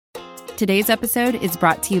Today's episode is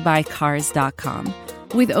brought to you by Cars.com.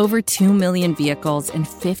 With over 2 million vehicles and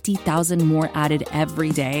 50,000 more added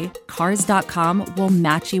every day, Cars.com will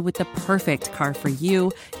match you with the perfect car for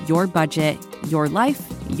you, your budget, your life,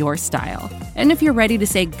 your style. And if you're ready to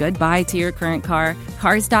say goodbye to your current car,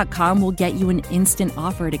 Cars.com will get you an instant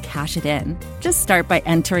offer to cash it in. Just start by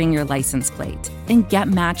entering your license plate and get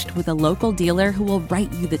matched with a local dealer who will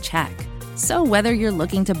write you the check. So whether you're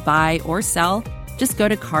looking to buy or sell, just go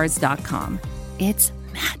to Cars.com. It's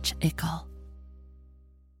magical.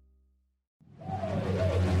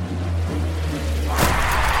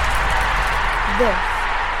 This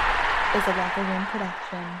is a Locker Room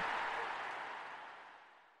production.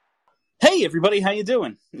 Hey everybody, how you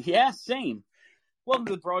doing? Yeah, same. Welcome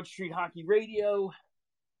to Broad Street Hockey Radio,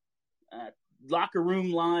 Locker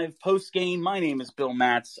Room Live, Postgame. My name is Bill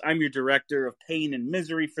Matz. I'm your director of pain and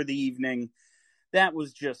misery for the evening. That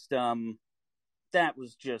was just a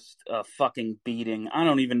fucking beating. I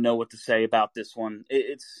don't even know what to say about this one.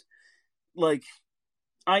 It's like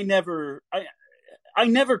I never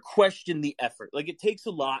question the effort. Like, it takes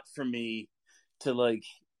a lot for me to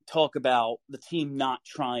talk about the team not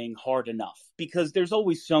trying hard enough, because there's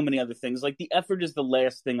always so many other things. Like, the effort is the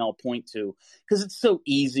last thing I'll point to, because it's so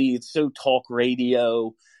easy. It's so talk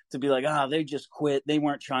radio to be like, they just quit. They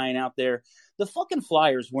weren't trying out there. The fucking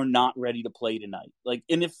Flyers were not ready to play tonight. Like,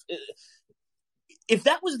 and if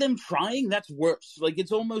that was them trying, that's worse. Like,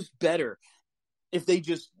 it's almost better if they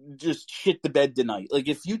just shit the bed tonight. Like,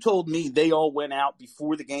 if you told me they all went out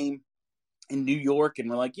before the game in New York and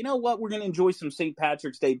were like, you know what, we're going to enjoy some St.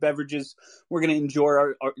 Patrick's Day beverages, we're going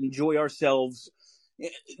to enjoy ourselves,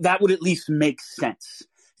 that would at least make sense.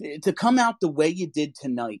 To come out the way you did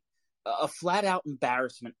tonight, a flat-out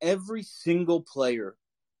embarrassment. Every single player,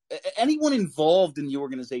 anyone involved in the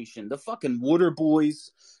organization, the fucking water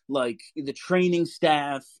boys, like the training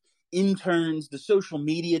staff, interns, the social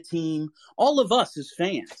media team, all of us as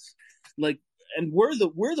fans, and we're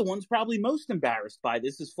the ones probably most embarrassed by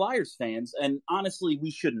this as Flyers fans. And honestly, we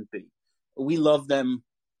shouldn't be. We love them.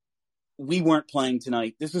 We weren't playing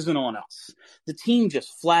tonight. This isn't on us. The team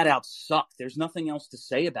just flat out sucked. There's nothing else to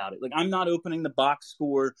say about it. Like, I'm not opening the box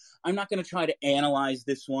score. I'm not going to try to analyze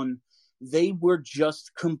this one. They were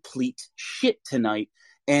just complete shit tonight.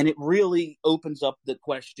 And it really opens up the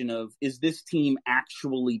question of, is this team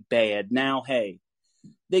actually bad? Now, hey,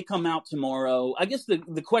 they come out tomorrow. I guess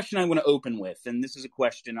the question I want to open with, and this is a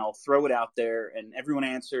question, I'll throw it out there and everyone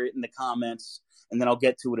answer it in the comments, and then I'll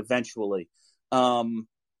get to it eventually.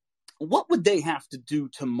 What would they have to do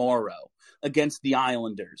tomorrow against the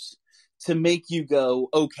Islanders to make you go,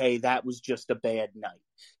 okay, that was just a bad night?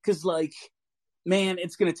 Because, man,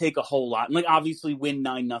 it's going to take a whole lot. And, obviously win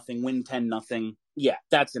 9-0, win 10-0. Yeah,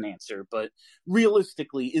 that's an answer. But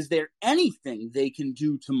realistically, is there anything they can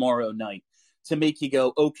do tomorrow night to make you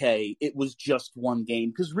go, okay, it was just one game?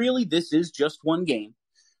 Because really, this is just one game.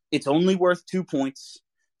 It's only worth 2 points.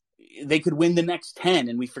 They could win the next 10,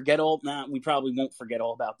 and we probably won't forget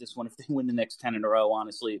all about this one if they win the next 10 in a row.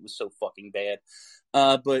 Honestly, it was so fucking bad.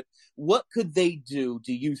 But what could they do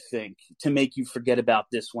you think, to make you forget about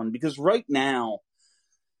this one? Because right now,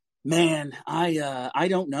 man, I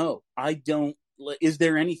don't know. Is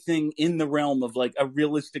there anything in the realm of a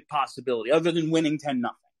realistic possibility other than winning 10-0?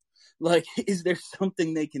 Is there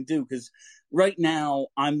something they can do? Because right now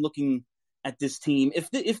I'm looking at this team. If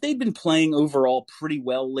they've been playing overall pretty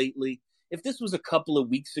well lately, if this was a couple of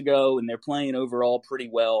weeks ago and they're playing overall pretty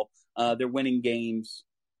well, they're winning games,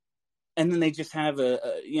 and then they just have a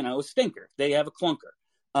stinker. They have a clunker.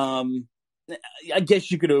 I guess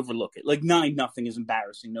you could overlook it. 9-0 is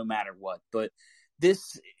embarrassing no matter what. But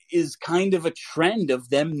this is kind of a trend of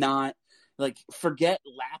them not, forget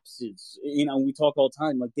lapses. We talk all the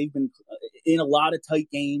time. They've been in a lot of tight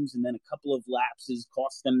games, and then a couple of lapses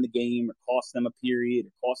cost them the game or cost them a period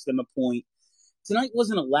or cost them a point. Tonight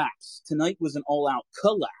wasn't a lapse. Tonight was an all-out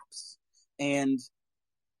collapse. And,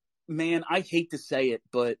 man, I hate to say it,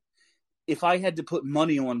 but if I had to put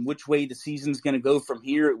money on which way the season's going to go from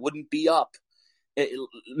here, it wouldn't be up.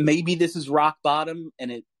 Maybe this is rock bottom,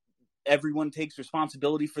 and everyone takes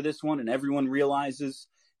responsibility for this one, and everyone realizes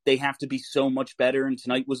they have to be so much better, and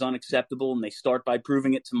tonight was unacceptable, and they start by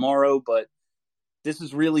proving it tomorrow. But this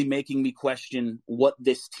is really making me question what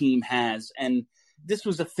this team has. And this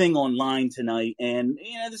was a thing online tonight, and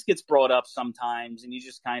this gets brought up sometimes, and you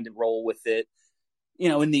just kind of roll with it.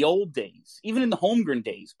 In the old days, even in the Holmgren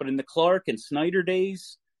days, but in the Clark and Snyder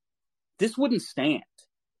days, this wouldn't stand.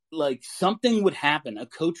 Something would happen. A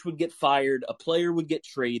coach would get fired. A player would get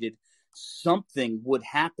traded. Something would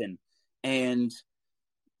happen. And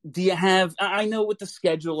I know with the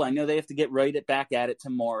schedule, I know they have to get back at it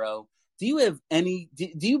tomorrow. Do you have any?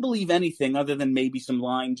 Do you believe anything other than maybe some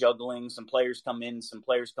line juggling, some players come in, some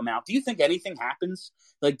players come out? Do you think anything happens?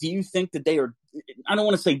 Like, do you think that they are? I don't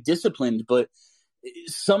want to say disciplined, but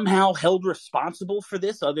somehow held responsible for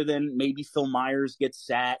this, other than maybe Phil Myers gets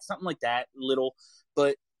sat, something like that, little,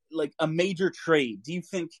 but like a major trade. Do you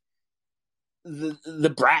think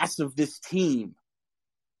the brass of this team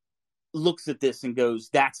looks at this and goes,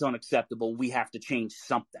 that's unacceptable, we have to change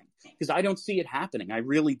something? Because I don't see it happening. I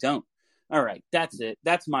really don't. All right, that's it.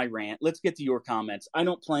 That's my rant. Let's get to your comments. I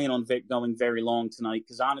don't plan on going very long tonight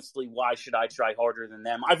because honestly, why should I try harder than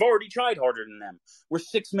them? I've already tried harder than them. We're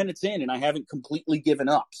 6 minutes in and I haven't completely given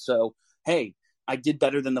up. So, hey, I did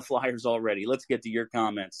better than the Flyers already. Let's get to your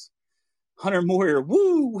comments. Hunter Moyer,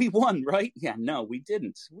 woo, we won, right? Yeah, no, we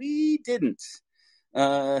didn't. We didn't.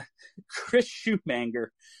 Chris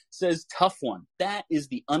Schumanger says, tough one. That is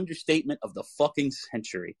the understatement of the fucking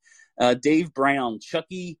century. Dave Brown,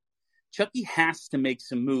 Chucky has to make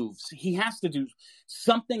some moves. He has to do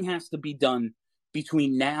something, has to be done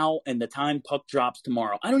between now and the time puck drops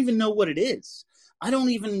tomorrow. I don't even know what it is. I don't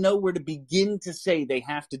even know where to begin to say they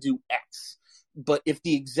have to do X. But if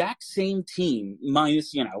the exact same team,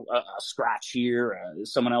 minus, a scratch here,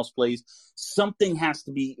 someone else plays, something has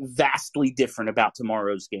to be vastly different about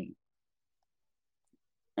tomorrow's game.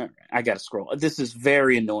 All right, I got to scroll. This is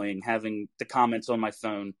very annoying, having the comments on my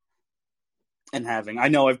phone. And I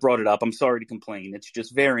know I've brought it up. I'm sorry to complain. It's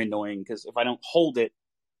just very annoying because if I don't hold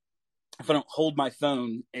my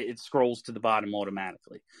phone, it scrolls to the bottom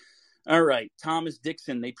automatically. All right, Thomas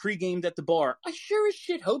Dixon, they pre-gamed at the bar. I sure as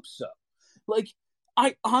shit hope so. Like,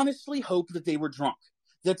 I honestly hope that they were drunk.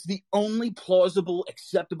 That's the only plausible,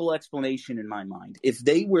 acceptable explanation in my mind. If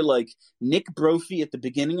they were like Nick Brophy at the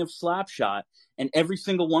beginning of Slapshot and every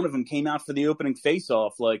single one of them came out for the opening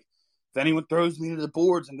face-off, like, if anyone throws me into the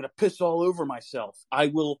boards, I'm going to piss all over myself. I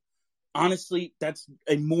will, honestly, that's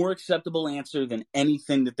a more acceptable answer than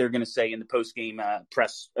anything that they're going to say in the post-game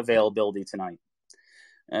press availability tonight.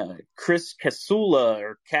 Chris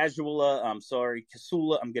Casula, Casula,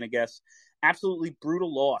 I'm going to guess. Absolutely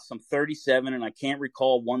brutal loss. I'm 37, and I can't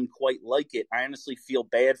recall one quite like it. I honestly feel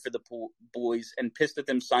bad for the boys and pissed at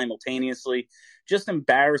them simultaneously. Just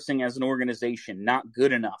embarrassing as an organization. Not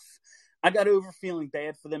good enough. I got over feeling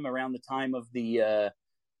bad for them around the time of the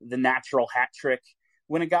natural hat trick.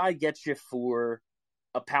 When a guy gets you for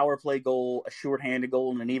a power play goal, a shorthanded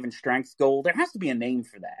goal, and an even strength goal, there has to be a name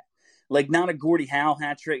for that. Like, not a Gordie Howe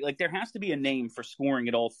hat trick. Like, there has to be a name for scoring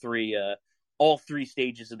at all three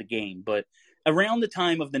stages of the game. But around the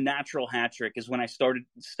time of the natural hat trick is when I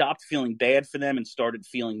stopped feeling bad for them and started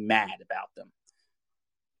feeling mad about them.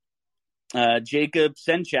 Jacob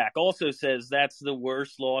Senchak also says that's the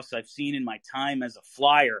worst loss I've seen in my time as a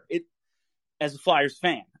Flyer. As a Flyers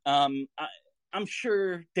fan, I'm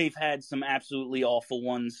sure they've had some absolutely awful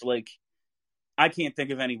ones. Like, I can't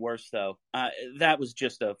think of any worse though. That was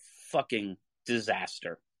just a fucking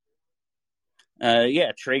disaster.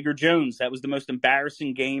 Traeger Jones. That was the most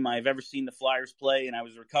embarrassing game I've ever seen the Flyers play, and I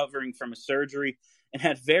was recovering from a surgery and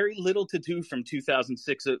had very little to do from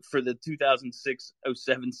 2006 for the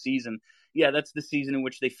 2006-07 season. Yeah, that's the season in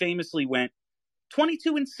which they famously went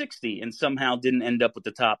 22-60 and somehow didn't end up with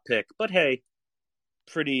the top pick. But hey,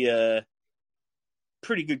 pretty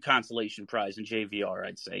good consolation prize in JVR,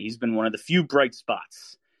 I'd say. He's been one of the few bright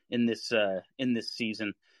spots in this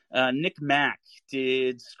season. Nick Mack,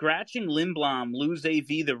 did scratching Lindblom lose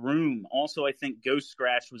AV the room? Also, I think Ghost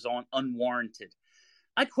Scratch was unwarranted.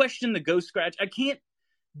 I question the Ghost Scratch. I can't,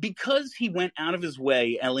 because he went out of his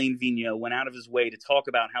way, Alain Vigneault went out of his way to talk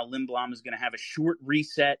about how Lindblom is going to have a short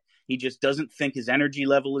reset. He just doesn't think his energy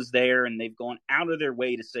level is there, and they've gone out of their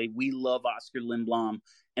way to say, we love Oscar Lindblom,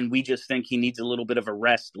 and we just think he needs a little bit of a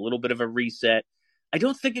rest, a little bit of a reset. I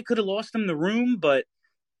don't think it could have lost him the room, but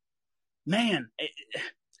man,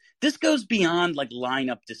 this goes beyond like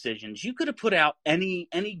lineup decisions. You could have put out any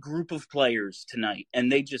group of players tonight,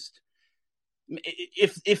 and they just,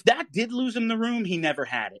 if that did lose him the room, he never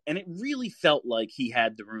had it. And it really felt like he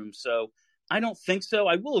had the room. So I don't think so.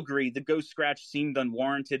 I will agree the Ghost Scratch seemed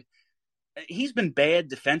unwarranted. He's been bad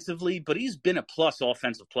defensively, but he's been a plus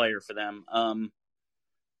offensive player for them.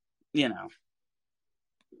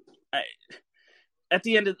 At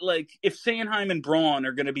the end of, like, if Sanheim and Braun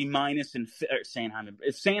are going to be minus if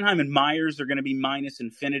Sanheim and Myers are going to be minus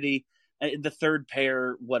infinity, the third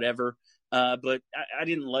pair, whatever. But I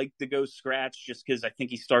didn't like the Ghost Scratch just because I think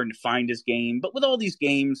he's starting to find his game. But with all these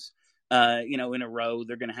games, in a row,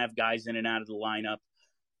 they're going to have guys in and out of the lineup.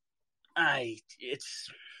 I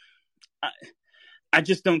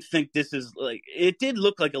just don't think this is like, it did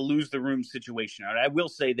look like a lose the room situation. I will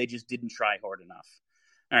say they just didn't try hard enough.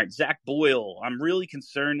 All right, Zach Boyle. I'm really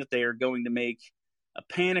concerned that they are going to make a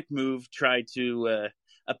panic move, trade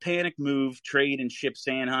and ship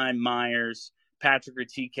Sanheim, Myers, Patrick, or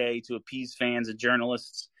TK to appease fans and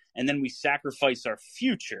journalists, and then we sacrifice our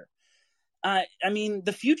future. I mean,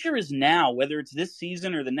 the future is now, whether it's this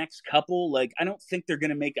season or the next couple. Like, I don't think they're going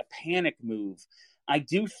to make a panic move. I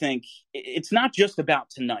do think it's not just about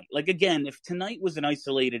tonight. Like, again, if tonight was an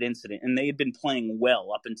isolated incident and they had been playing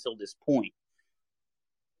well up until this point,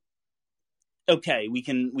 okay, we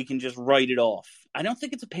can just write it off. I don't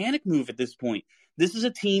think it's a panic move at this point. This is a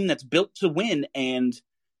team that's built to win, and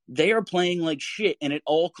they are playing like shit, and it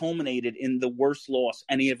all culminated in the worst loss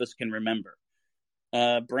any of us can remember.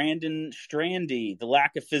 Brandon Strandy, the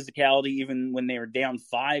lack of physicality, even when they were down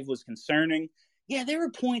 5, was concerning. Yeah, there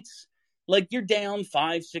were points like you're down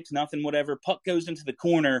 5-6, nothing, whatever. Puck goes into the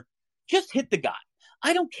corner. Just hit the guy.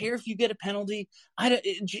 I don't care if you get a penalty. I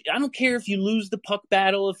don't care if you lose the puck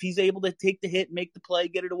battle, if he's able to take the hit, make the play,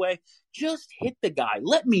 get it away. Just hit the guy.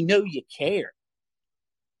 Let me know you care.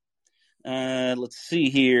 Let's see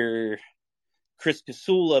here. Chris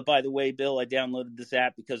Kasula, by the way, Bill, I downloaded this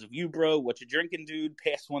app because of you, bro. What you drinking, dude?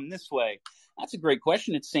 Pass one this way. That's a great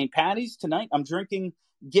question. It's St. Patty's tonight. I'm drinking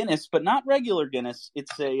Guinness, but not regular Guinness.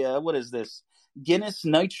 It's a, what is this? Guinness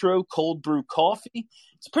Nitro Cold Brew Coffee.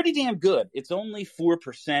 It's pretty damn good. It's only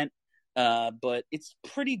 4%, but it's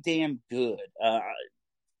pretty damn good.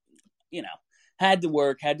 Had to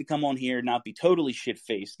work, had to come on here, not be totally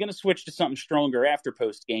shit-faced. Going to switch to something stronger after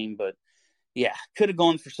post-game, but yeah, could have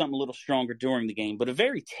gone for something a little stronger during the game, but a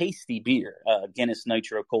very tasty beer, Guinness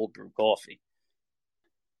Nitro Cold Brew Coffee.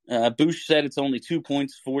 Boosh said it's only 2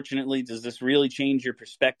 points, fortunately. Does this really change your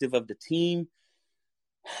perspective of the team?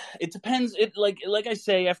 It depends. It like I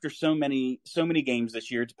say, after so many games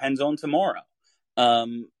this year, it depends on tomorrow.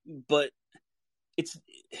 But it's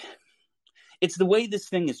the way this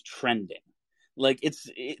thing is trending. Like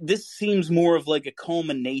this seems more of like a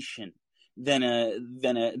culmination than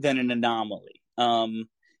an anomaly.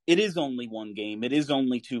 It is only one game. It is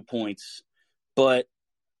only 2 points, but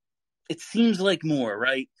it seems like more,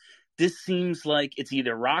 right? This seems like it's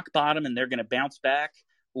either rock bottom and they're going to bounce back,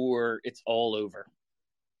 or it's all over.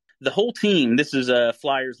 The whole team, this is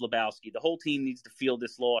Flyers Lebowski, the whole team needs to feel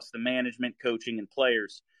this loss, the management, coaching, and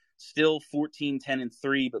players. Still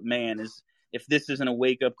 14-10-3, but man, if this isn't a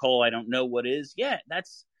wake-up call, I don't know what is. Yeah,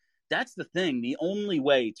 that's the thing. The only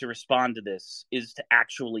way to respond to this is to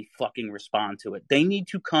actually fucking respond to it. They need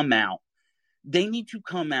to come out. They need to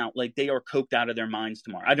come out like they are coked out of their minds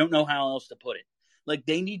tomorrow. I don't know how else to put it. Like,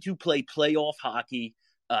 they need to play playoff hockey,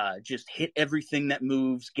 just hit everything that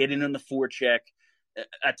moves, get in on the forecheck,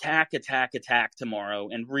 attack tomorrow,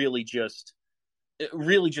 and really just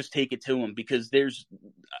take it to them, because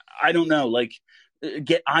I don't know, like,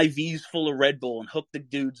 get IVs full of Red Bull and hook the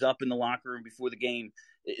dudes up in the locker room before the game.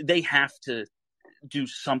 They have to do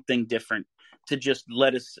something different to just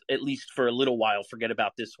let us, at least for a little while, forget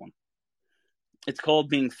about this one. It's called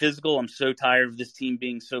being physical. I'm so tired of this team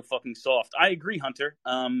being so fucking soft. I agree, Hunter.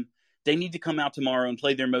 They need to come out tomorrow and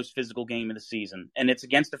play their most physical game of the season. And it's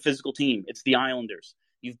against a physical team. It's the Islanders.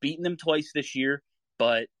 You've beaten them twice this year,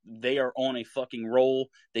 but they are on a fucking roll.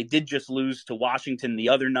 They did just lose to Washington the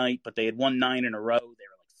other night, but they had won 9 in a row. They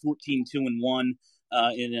were like 14-2-1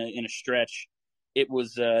 in a stretch. It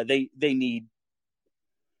was they need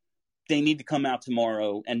to come out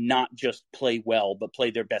tomorrow and not just play well, but play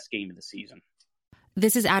their best game of the season.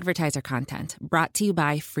 This is advertiser content brought to you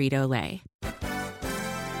by Frito-Lay.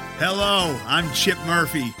 Hello, I'm Chip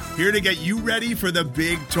Murphy, here to get you ready for the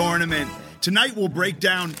big tournament. Tonight we'll break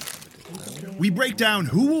down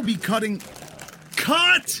who will be cutting.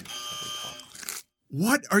 Cut!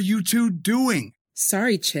 What are you two doing?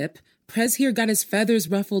 Sorry, Chip. Prez here got his feathers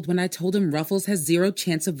ruffled when I told him Ruffles has 0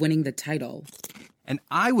 chance of winning the title. And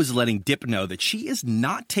I was letting Dip know that she is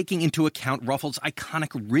not taking into account Ruffles'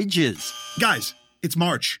 iconic ridges. Guys, it's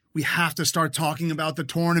March. We have to start talking about the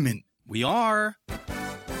tournament. We are.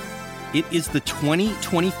 It is the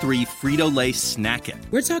 2023 Frito-Lay Snack It.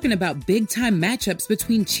 We're talking about big-time matchups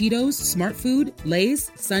between Cheetos, Smart Food,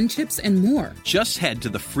 Lay's, Sun Chips, and more. Just head to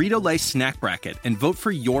the Frito-Lay Snack Bracket and vote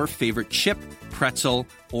for your favorite chip, pretzel,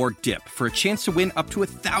 or dip for a chance to win up to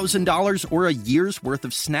 $1,000 or a year's worth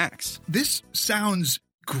of snacks. This sounds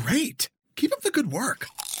great. Keep up the good work.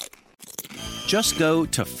 Just go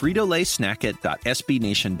to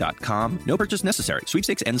fritolaysnackit.sbnation.com. No purchase necessary.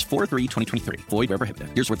 Sweepstakes ends 4/3/2023. Void where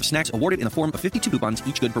prohibited. Year's worth of snacks awarded in the form of 52 coupons,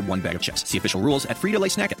 each good for 1 bag of chips. See official rules at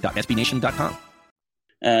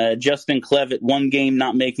fritolaysnackit.sbnation.com. Justin Clevitt, 1 game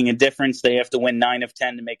not making a difference. They have to win 9 of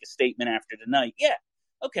 10 to make a statement after tonight. Yeah,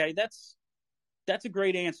 okay, that's That's a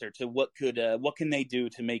great answer to what can they do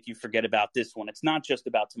to make you forget about this one. It's not just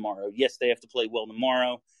about tomorrow. Yes, they have to play well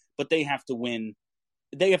tomorrow, but they have to win.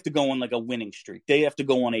 They have to go on like a winning streak. They have to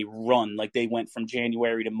go on a run like they went from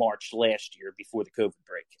January to March last year before the COVID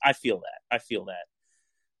break. I feel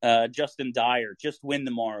that. Justin Dyer, just win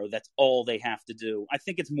tomorrow. That's all they have to do. I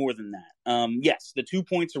think it's more than that. Yes, the 2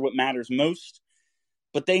 points are what matters most,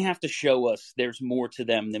 but they have to show us there's more to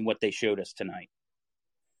them than what they showed us tonight.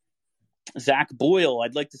 Zach Boyle,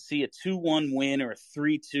 I'd like to see a 2-1 win or a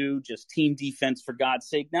 3-2, just team defense for God's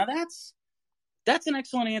sake. Now that's an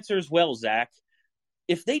excellent answer as well, Zach.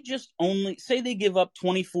 If they just only say they give up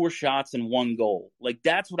 24 shots and 1 goal, like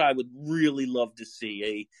that's what I would really love to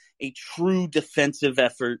see. A true defensive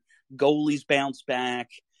effort, goalies bounce back,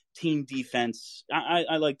 team defense.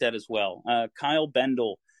 I like that as well. Kyle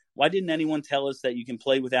Bendel, why didn't anyone tell us that you can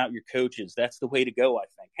play without your coaches? That's the way to go, I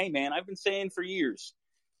think. Hey, man, I've been saying for years,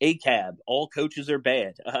 ACAB, all coaches are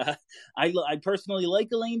bad. I personally like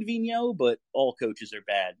Alain Vigneault, but all coaches are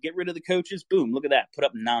bad. Get rid of the coaches. Boom, look at that. Put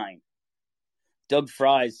up 9. Doug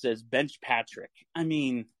Fries says, bench Patrick. I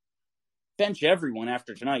mean, bench everyone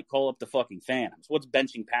after tonight. Call up the fucking Phantoms. What's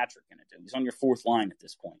benching Patrick going to do? He's on your 4th line at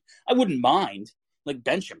this point. I wouldn't mind. Like,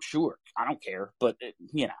 bench him, sure. I don't care. But,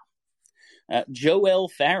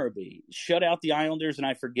 Joel Farabee, shut out the Islanders and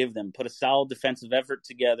I forgive them. Put a solid defensive effort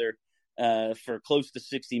together for close to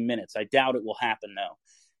 60 minutes. I doubt it will happen, though.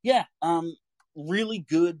 Yeah, really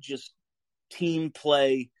good just team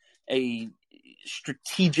play, a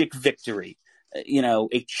strategic victory.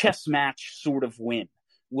 A chess match sort of win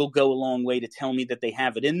will go a long way to tell me that they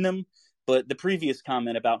have it in them. But the previous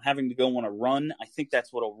comment about having to go on a run, I think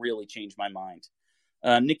that's what will really change my mind.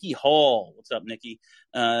 Nikki Hall, what's up, Nikki?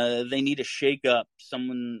 They need a shake-up.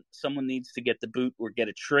 Someone needs to get the boot or get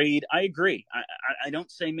a trade. I agree. I don't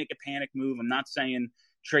say make a panic move. I'm not saying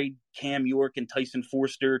trade Cam York and Tyson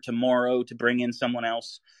Forster tomorrow to bring in someone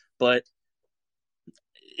else. But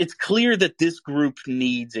it's clear that this group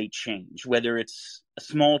needs a change, whether it's a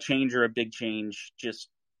small change or a big change. Just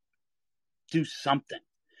do something.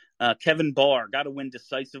 Kevin Barr, got to win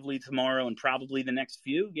decisively tomorrow and probably the next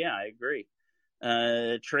few. Yeah, I agree.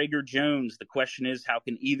 Traeger Jones, the question is, how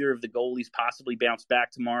can either of the goalies possibly bounce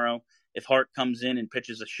back tomorrow if Hart comes in and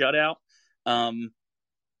pitches a shutout?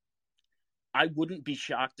 I wouldn't be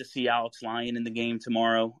shocked to see Alex Lyon in the game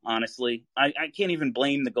tomorrow, honestly. I can't even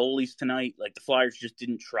blame the goalies tonight. Like, the Flyers just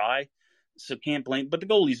didn't try, so can't blame. But the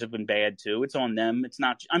goalies have been bad, too. It's on them. It's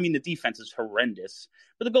not – I mean, the defense is horrendous,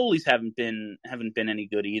 but the goalies haven't been any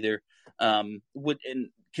good either. And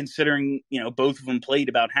considering, both of them played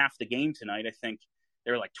about half the game tonight, I think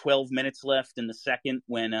there were like 12 minutes left in the second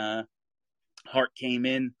when Hart came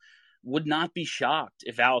in. Would not be shocked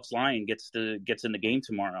if Alex Lyon gets in the game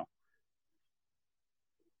tomorrow.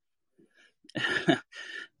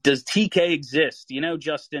 Does TK exist?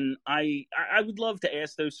 Justin, I would love to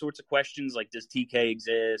ask those sorts of questions like, does TK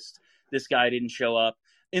exist? This guy didn't show up.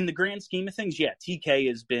 In the grand scheme of things, yeah, TK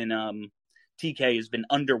has been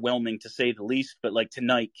underwhelming to say the least, but like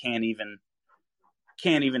tonight can't even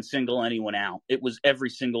single anyone out. It was every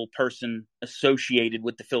single person associated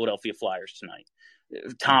with the Philadelphia Flyers tonight,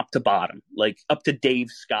 top to bottom, like up to Dave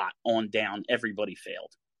Scott on down, everybody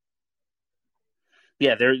failed.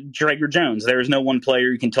 Yeah, Traeger Jones. There is no one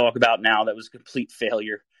player you can talk about now that was a complete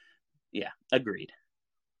failure. Yeah, agreed.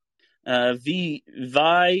 Vi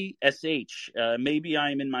SH. Maybe I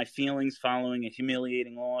am in my feelings following a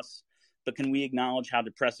humiliating loss, but can we acknowledge how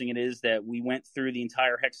depressing it is that we went through the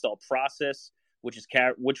entire Hextall process, which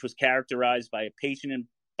was characterized by a patient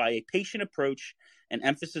approach, an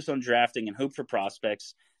emphasis on drafting and hope for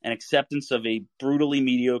prospects, and acceptance of a brutally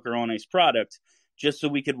mediocre on-ice product, just so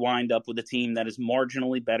we could wind up with a team that is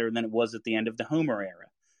marginally better than it was at the end of the Homer era.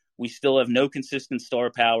 We still have no consistent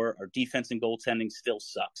star power. Our defense and goaltending still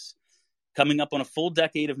sucks. Coming up on a full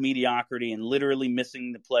decade of mediocrity and literally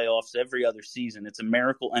missing the playoffs every other season, it's a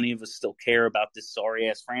miracle any of us still care about this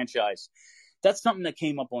sorry-ass franchise. That's something that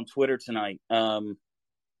came up on Twitter tonight,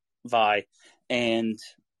 Vi, and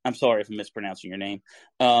I'm sorry if I'm mispronouncing your name.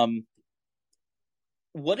 What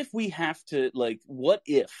if we have to, what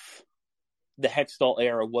if the Hextall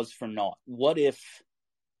era was for naught? What if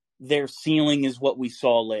their ceiling is what we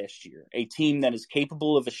saw last year? A team that is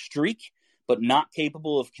capable of a streak, but not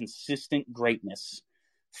capable of consistent greatness.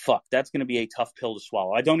 Fuck, that's going to be a tough pill to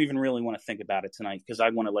swallow. I don't even really want to think about it tonight because I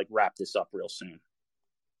want to wrap this up real soon.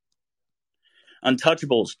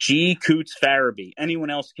 Untouchables, G, Coots, Farabee.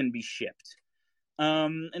 Anyone else can be shipped.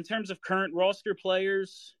 In terms of current roster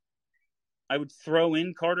players, I would throw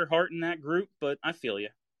in Carter Hart in that group, but I feel you.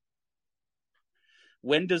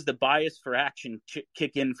 when does the bias for action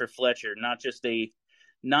kick in for Fletcher? Not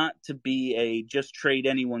to be a just trade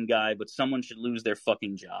anyone guy, but someone should lose their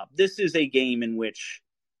fucking job. This is a game in which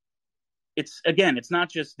it's not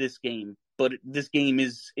just this game, but this game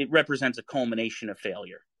it represents a culmination of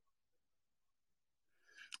failure.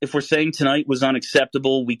 If we're saying tonight was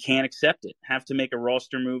unacceptable, we can't accept it. Have to make a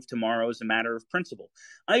roster move tomorrow as a matter of principle.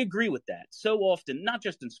 I agree with that. So often, not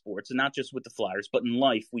just in sports and not just with the Flyers, but in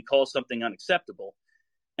life, we call something unacceptable,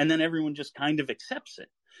 and then everyone just kind of accepts it.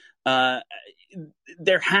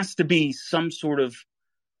 There has to be some sort of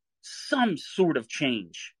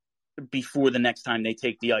change before the next time they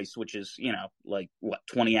take the ice, which is,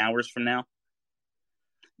 20 hours from now.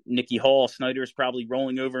 Nicky Hall, Snyder is probably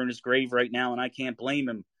rolling over in his grave right now, and I can't blame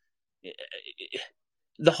him.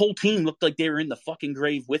 The whole team looked like they were in the fucking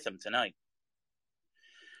grave with him tonight.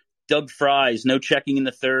 Doug Fries, no checking in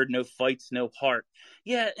the third, no fights, no heart.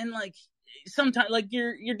 Yeah, and sometimes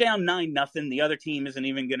you're down 9-0, the other team isn't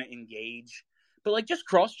even going to engage. But just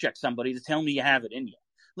cross-check somebody to tell me you have it in you.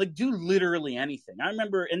 Do literally anything. I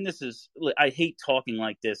remember, and I hate talking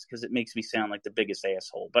like this because it makes me sound like the biggest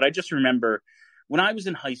asshole, but I just remember when I was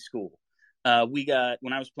in high school, when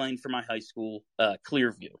I was playing for my high school,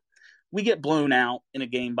 Clearview, we get blown out in a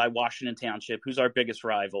game by Washington Township, who's our biggest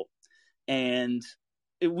rival. And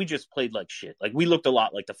we just played like shit. We looked a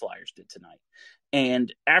lot like the Flyers did tonight.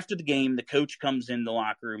 And after the game, the coach comes in the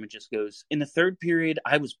locker room and just goes, in the third period,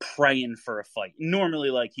 I was praying for a fight.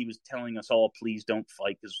 Normally, he was telling us all, please don't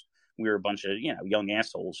fight, because we were a bunch of, young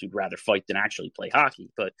assholes who'd rather fight than actually play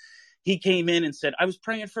hockey. But he came in and said, I was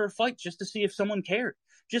praying for a fight just to see if someone cared,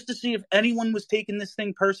 just to see if anyone was taking this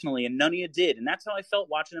thing personally, and none of you did. And that's how I felt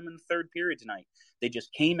watching them in the third period tonight. They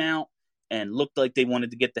just came out and looked like they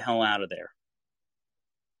wanted to get the hell out of there.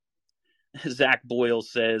 Zach Boyle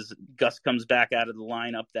says, Gus comes back out of the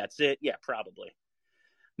lineup. That's it. Yeah, probably.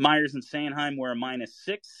 Myers and Sanheim were a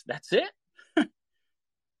 -6. That's it?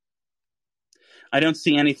 I don't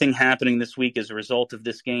see anything happening this week as a result of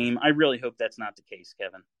this game. I really hope that's not the case,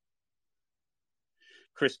 Kevin.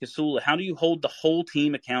 Chris Kasula, how do you hold the whole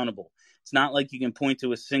team accountable? It's not like you can point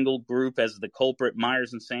to a single group as the culprit.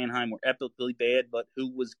 Myers and Sanheim were epically bad, but who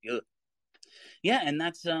was good? Yeah, and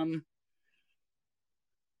that's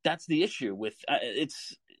the issue with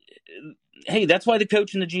hey, that's why the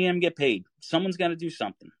coach and the GM get paid. Someone's got to do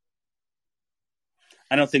something.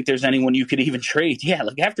 I don't think there's anyone you could even trade. Yeah,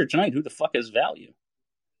 after tonight, who the fuck has value?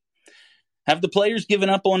 Have the players given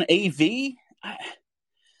up on AV?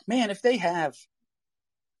 Man, if that's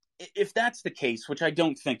the case, which I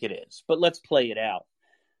don't think it is, but let's play it out.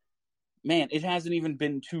 Man, it hasn't even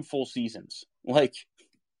been 2 full seasons.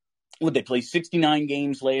 Would they play 69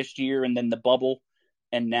 games last year and then the bubble?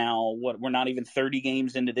 And now we're not even 30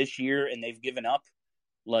 games into this year and they've given up.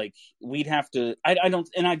 We'd have to, I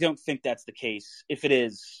don't think that's the case. If it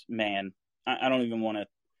is, man, I don't even want to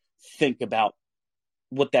think about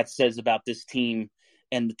what that says about this team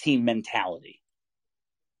and the team mentality.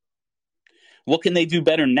 What can they do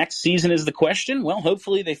better next season is the question. Well,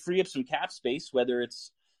 hopefully they free up some cap space, whether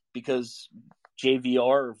it's because JVR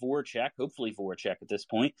or Voracek, hopefully Voracek at this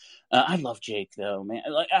point. I love Jake though, man.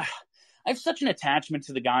 I have such an attachment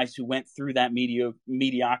to the guys who went through that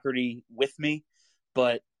mediocrity with me.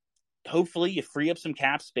 But hopefully you free up some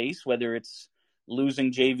cap space, whether it's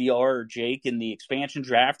losing JVR or Jake in the expansion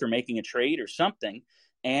draft or making a trade or something,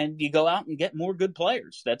 and you go out and get more good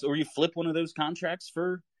players. Or you flip one of those contracts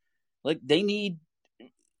for, they need.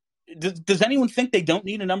 Does anyone think they don't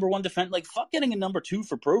need a number 1 defense? Fuck getting a number 2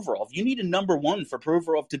 for Provorov. You need a number 1 for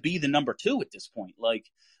Provorov to be the number 2 at this point.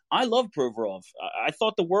 I love Provorov. I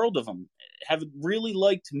thought the world of him. Have really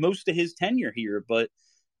liked most of his tenure here, but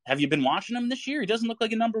have you been watching him this year? He doesn't look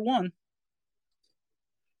like a number 1.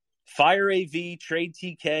 Fire AV, trade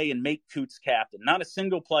TK, and make Coots captain. Not a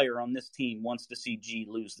single player on this team wants to see G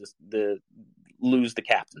lose the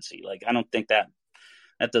captaincy. I don't think that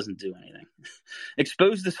doesn't do anything.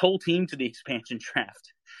 Expose this whole team to the expansion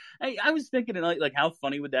draft. I was thinking tonight, how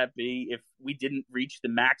funny would that be if we didn't reach the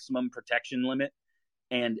maximum protection limit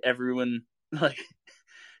and everyone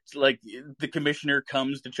the commissioner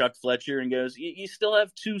comes to Chuck Fletcher and goes, you still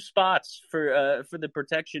have 2 spots for the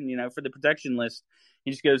protection, for the protection list.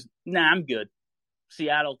 He just goes, nah, I'm good.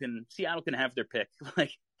 Seattle can have their pick.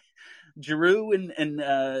 Giroux and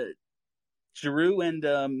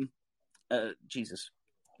Jesus.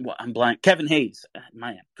 Well, I'm blank. Kevin Hayes.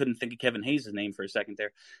 Man, couldn't think of Kevin Hayes' name for a second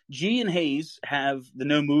there. G and Hayes have the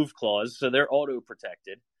no move clause, so they're auto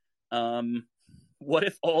protected. What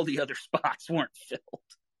if all the other spots weren't filled?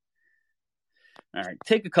 All right,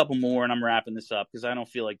 take a couple more, and I'm wrapping this up because I don't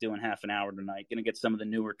feel like doing half an hour tonight. Going to get some of the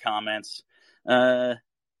newer comments. Tony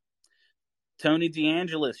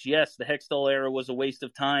DeAngelis, yes, the Hextall era was a waste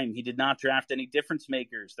of time. He did not draft any difference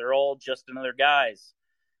makers. They're all just another guys.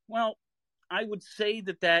 Well, I would say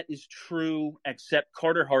that is true, except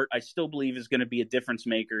Carter Hart, I still believe, is going to be a difference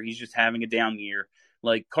maker. He's just having a down year.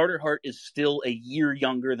 Like, Carter Hart is still a year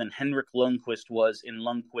younger than Henrik Lundqvist was in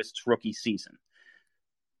Lundqvist's rookie season.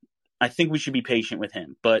 I think we should be patient with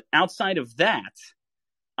him. But outside of that,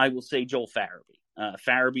 I will say Joel Farabee.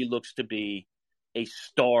 Farabee looks to be a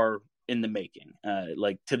star in the making.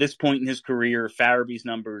 Like, to this point in his career, Farabee's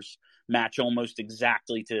numbers match almost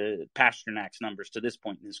exactly to Pasternak's numbers to this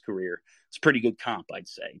point in his career. It's a pretty good comp, I'd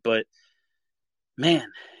say. But,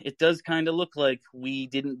 man, it does kind of look like we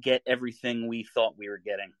didn't get everything we thought we were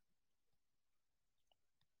getting.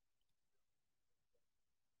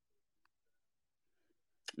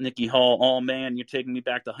 Nikki Hall, oh man, you're taking me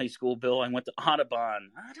back to high school, Bill. I went to Audubon.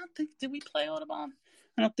 Did we play Audubon?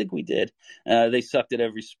 I don't think we did. They sucked at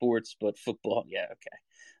every sports, but football, yeah,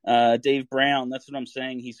 okay. Dave Brown, that's what I'm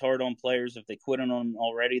saying. He's hard on players. If they quit on him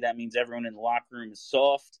already, that means everyone in the locker room is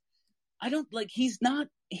soft.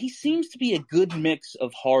 He seems to be a good mix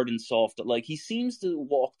of hard and soft. Like, he seems to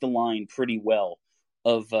walk the line pretty well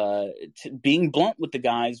of being blunt with the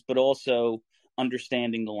guys, but also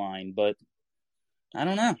understanding the line. But I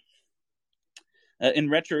don't know. In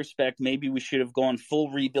retrospect, maybe we should have gone full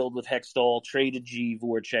rebuild with Hextall, traded G,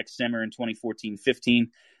 Voracek, Simmer in 2014-15.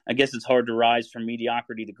 I guess it's hard to rise from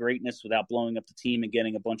mediocrity to greatness without blowing up the team and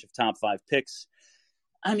getting a bunch of top 5 picks.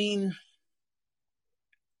 I mean,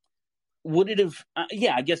 would it have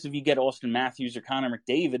yeah, I guess if you get Austin Matthews or Connor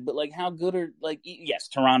McDavid, but like, how good are, like, yes,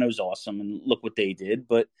 Toronto's awesome and look what they did,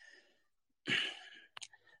 but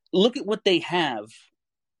look at what they have.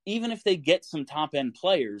 Even if they get some top-end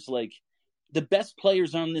players, like, the best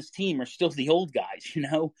players on this team are still the old guys, you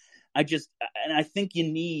know? I think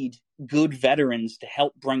you need good veterans to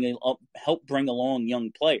help bring along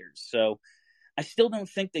young players. So I still don't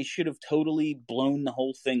think they should have totally blown the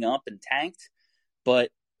whole thing up and tanked. But,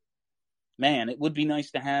 man, it would be nice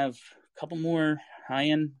to have a couple more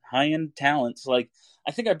high-end talents. Like,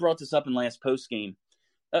 I think I brought this up in last postgame.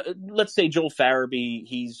 Let's say Joel Farabee,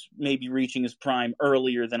 he's maybe reaching his prime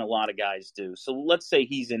earlier than a lot of guys do. So let's say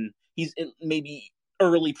he's in maybe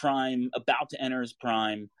early prime, about to enter his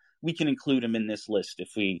prime. We can include him in this list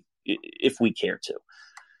if we care to.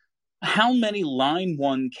 How many line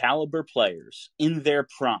one caliber players in their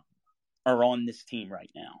prime are on this team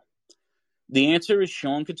right now? The answer is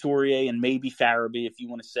Sean Couturier and maybe Farabee, if you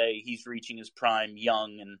want to say he's reaching his prime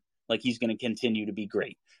young and like he's going to continue to be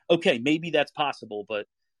great. Okay, maybe that's possible, but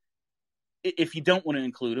if you don't want to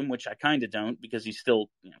include him, which I kind of don't because he's still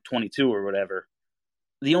 22 or whatever,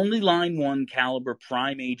 the only line one caliber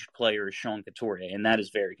prime-aged player is Sean Couturier, and that is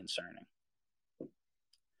very concerning.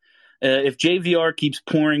 If JVR keeps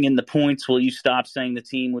pouring in the points, will you stop saying the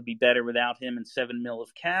team would be better without him and $7 million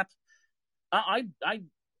of cap? I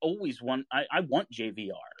always want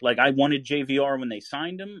JVR. Like, I wanted JVR when they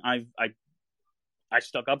signed him. I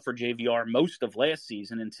stuck up for JVR most of last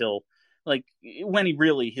season until, like, when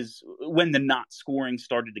the not scoring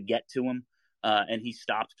started to get to him, and he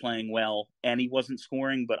stopped playing well and he wasn't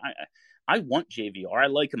scoring. But I want JVR. I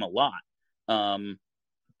like him a lot.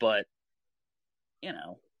 But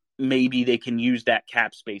maybe they can use that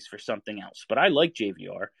cap space for something else. But I like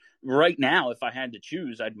JVR. Right now, if I had to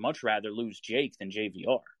choose, I'd much rather lose Jake than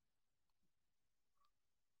JVR.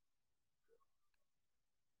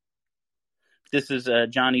 This is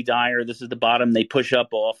Johnny Dyer. This is the bottom they push up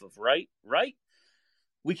off of, right? Right?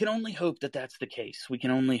 We can only hope that that's the case. We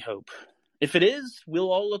can only hope. If it is,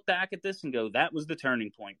 we'll all look back at this and go, that was the turning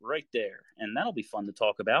point right there. And that'll be fun to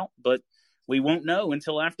talk about, but we won't know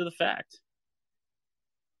until after the fact.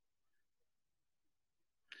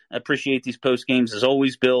 I appreciate these post games as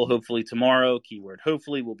always, Bill. Hopefully tomorrow, keyword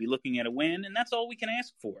hopefully, we'll be looking at a win, and that's all we can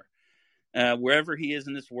ask for. Wherever he is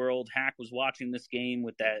in this world, Hack was watching this game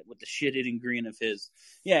with the shit-eating grin of his.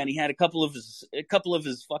 Yeah, and he had a couple of his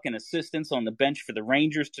fucking assistants on the bench for the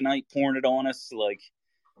Rangers tonight, pouring it on us. Like,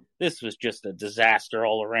 this was just a disaster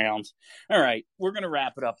all around. All right, we're gonna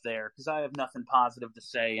wrap it up there because I have nothing positive to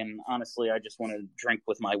say, and honestly, I just want to drink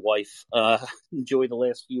with my wife. Enjoy the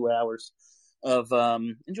last few hours of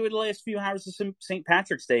St.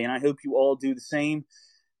 Patrick's Day, and I hope you all do the same.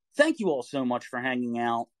 Thank you all so much for hanging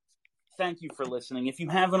out. Thank you for listening. If you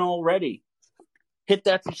haven't already, hit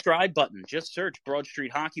that subscribe button. Just search Broad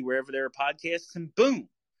Street Hockey wherever there are podcasts, and boom,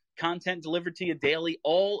 content delivered to you daily.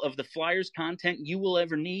 All of the Flyers content you will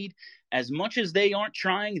ever need. as much as they aren't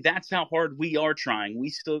trying, that's how hard we are trying. We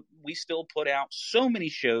still put out so many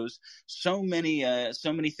shows, so many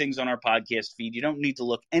things on our podcast feed. You don't need to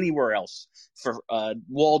look anywhere else for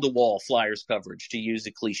wall-to-wall Flyers coverage, to use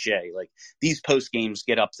a cliche. Like, these post games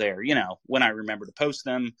get up there, when I remember to post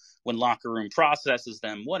them, when Locker Room processes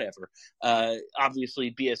them, whatever.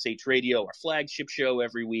 Obviously, BSH Radio, our flagship show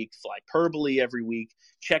every week, Flyperbole every week,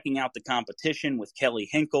 checking out the competition with Kelly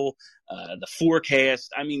Hinkle, the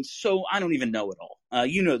forecast. I mean, so I don't even know it all.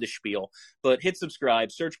 You know the spiel, but hit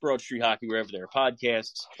subscribe, search Broad Street Hockey wherever there are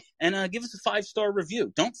podcasts, and give us a 5-star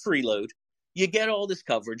review. Don't freeload. You get all this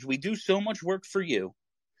coverage. We do so much work for you.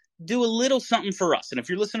 Do a little something for us. And if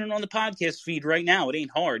you're listening on the podcast feed right now, it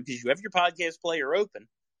ain't hard because you have your podcast player open.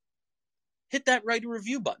 Hit that write a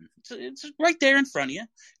review button. It's right there in front of you.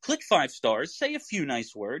 Click 5 stars. Say a few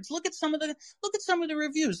nice words. Look at some of the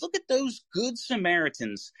reviews. Look at those good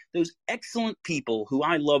Samaritans, those excellent people who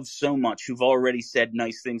I love so much, who've already said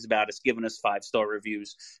nice things about us, given us 5-star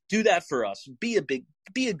reviews. Do that for us. Be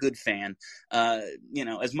a good fan.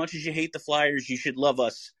 As much as you hate the Flyers, you should love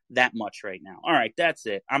us that much right now. All right, that's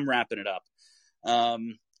it. I'm wrapping it up.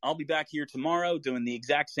 I'll be back here tomorrow doing the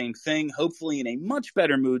exact same thing, hopefully in a much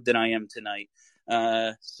better mood than I am tonight.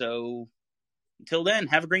 So until then,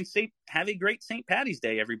 have a great St. Patty's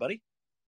Day, everybody.